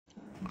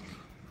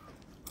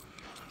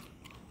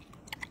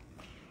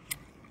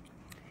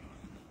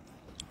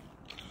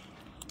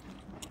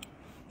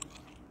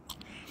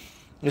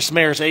This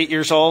mare is 8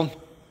 years old.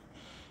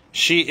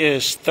 She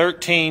is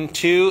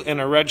 13.2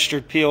 and a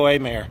registered POA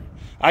mare.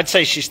 I'd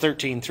say she's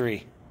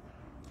 13.3.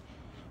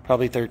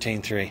 Probably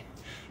 13.3.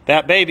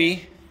 That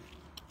baby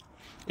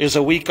is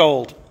a week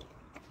old.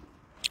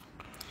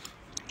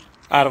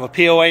 Out of a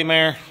POA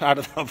mare, out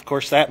of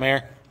course, that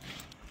mare,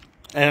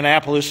 and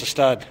an Appaloosa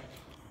stud.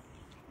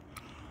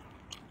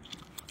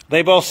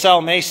 They both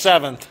sell May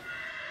 7th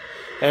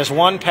as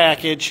one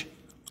package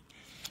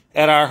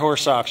at our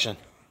horse auction.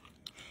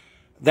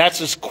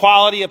 That's as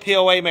quality a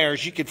POA mare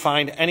as you could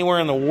find anywhere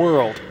in the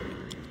world.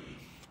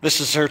 This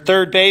is her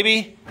third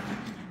baby,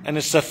 and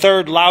it's the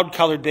third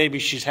loud-colored baby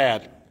she's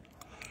had.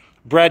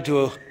 Bred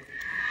to a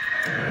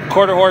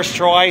quarter horse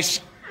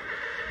twice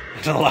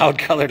and a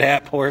loud-colored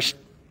app horse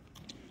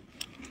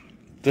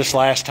this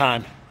last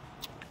time.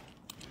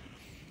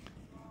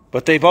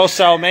 But they both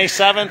sell May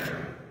 7th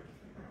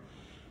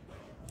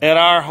at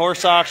our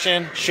horse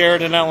auction,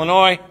 Sheridon,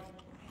 Illinois,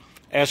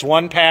 as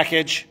one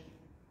package.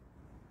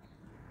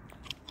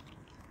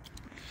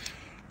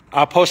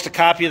 I'll post a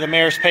copy of the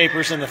mare's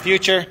papers in the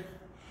future.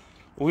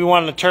 We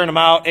wanted to turn them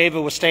out. Ava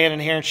was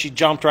standing here and she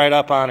jumped right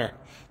up on her.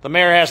 The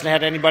mare hasn't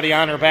had anybody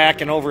on her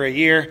back in over a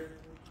year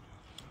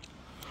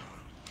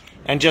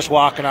and just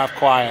walking off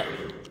quiet.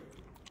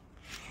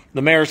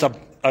 The mare's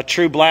a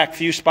true black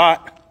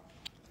Fewspot,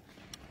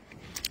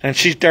 and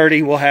she's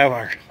dirty. We'll have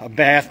her a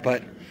bath,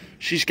 but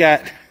she's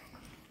got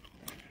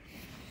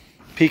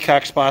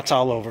peacock spots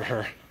all over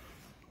her.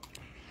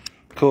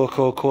 Cool,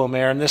 cool, cool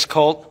mare. And this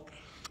colt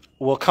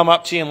will come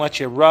up to you and let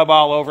you rub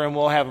all over him.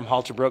 We'll have him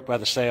halter broke by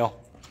the sale.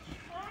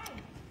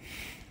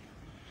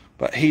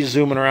 But he's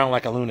zooming around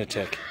like a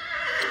lunatic.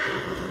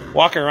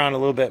 Walk her around a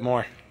little bit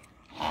more.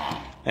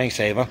 Thanks,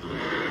 Ava.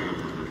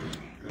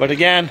 But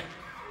again,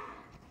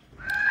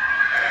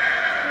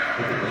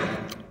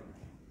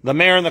 the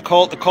mare and the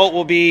colt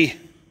will be,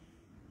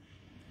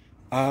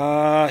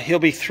 he'll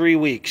be 3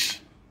 weeks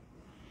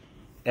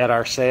at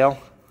our sale.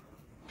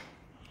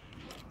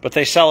 But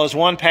they sell as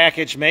one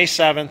package May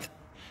 7th,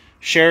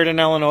 Sheridon,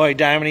 Illinois,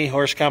 Diamond E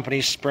Horse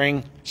Company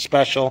Spring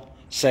Special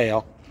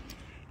Sale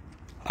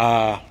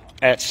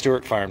at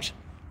Stewart Farms.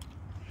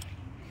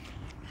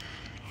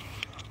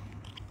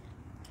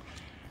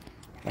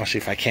 I'll see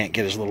if I can't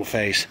get his little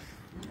face.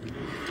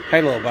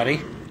 Hey, little buddy.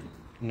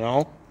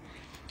 No.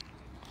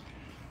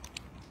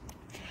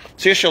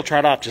 See if she'll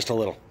trot off just a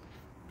little.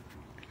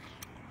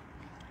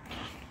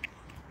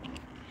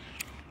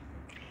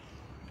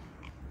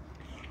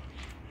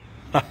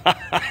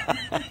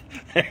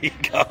 There you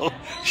go.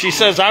 She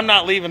says, I'm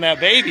not leaving that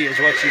baby, is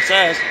what she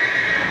says.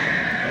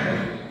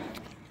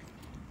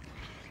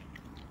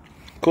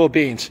 Cool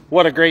beans.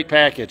 What a great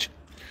package.